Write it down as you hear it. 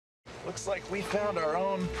Looks like we found our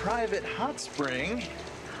own private hot spring.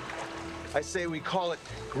 I say we call it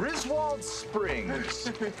Griswold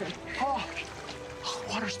Springs. Oh,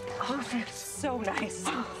 water's perfect. So nice.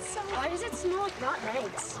 Why does it smell like rotten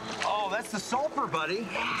eggs? Oh, that's the sulfur, buddy.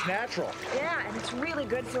 It's natural. Yeah, and it's really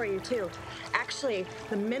good for you, too. Actually,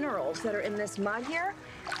 the minerals that are in this mud here,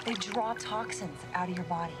 they draw toxins out of your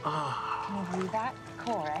body. Can you believe that?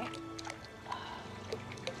 Cool, right?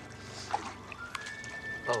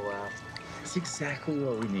 Oh, wow. That's exactly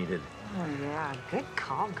what we needed. Oh, yeah. Good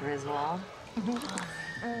call, Griswold. Oh,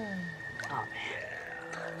 man.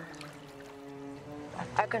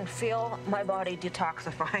 I can feel my body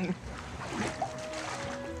detoxifying.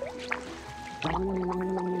 I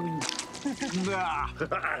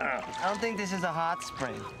don't think this is a hot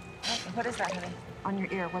spring. What is that, honey? On your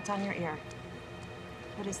ear. What's on your ear?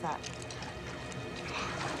 What is that?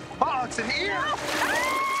 Oh, it's an ear!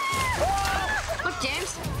 Look,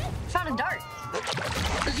 James, found a dart.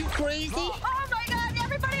 Are you crazy? Oh, my God!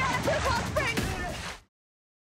 Everybody on the